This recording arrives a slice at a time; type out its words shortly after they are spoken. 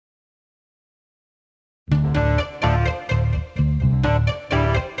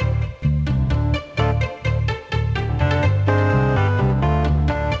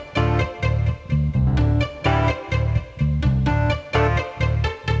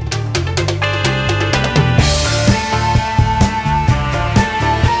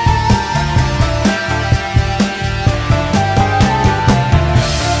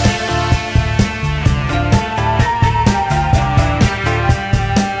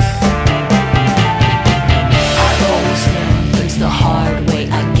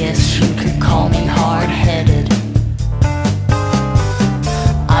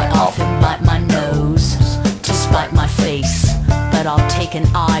take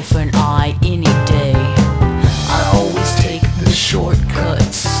an eye for an eye any day. I always take the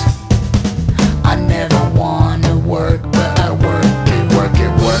shortcuts. I never wanna work, but I work it, work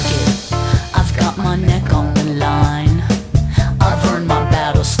it, work it. I've got my neck on the line. I've earned my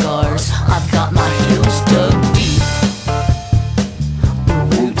battle scars. I've got my heels dug deep,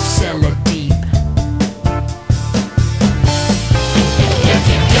 roots cellar deep. If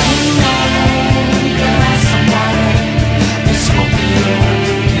you don't know, you gotta ask somebody. The Scorpio,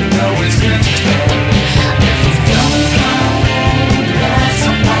 you know it's good to tell. If you don't know, you gotta ask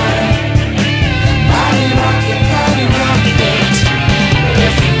somebody. Body rock it, body rock it.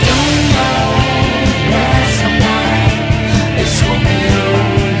 If you don't know, you gotta ask somebody. The Scorpio,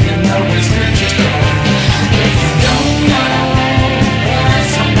 you know it's good to tell. If you don't know, you gotta ask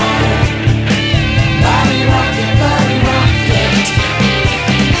somebody. Body rock it, body rock it.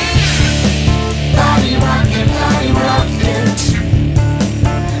 Body rock it, body rock it.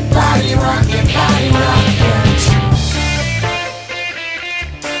 Body rock it, body rock it.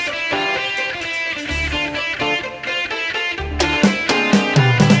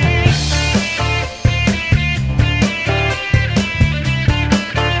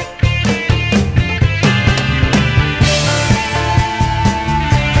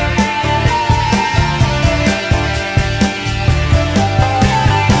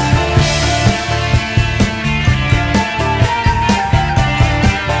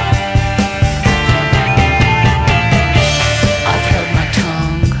 I've held my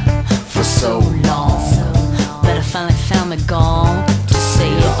tongue for so long, but I finally found the gall to say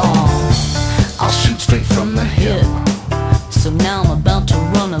it all. I'll shoot straight from the hip, so now I'm about to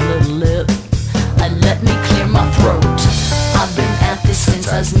run a little lip. Let me clear my throat. I've been at this since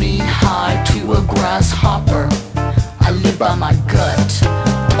I was knee-high to a grasshopper. I live by my gut,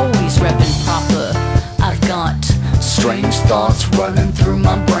 always repping proper. I've got strange thoughts running through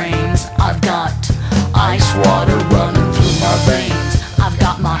my brains. I've got ice water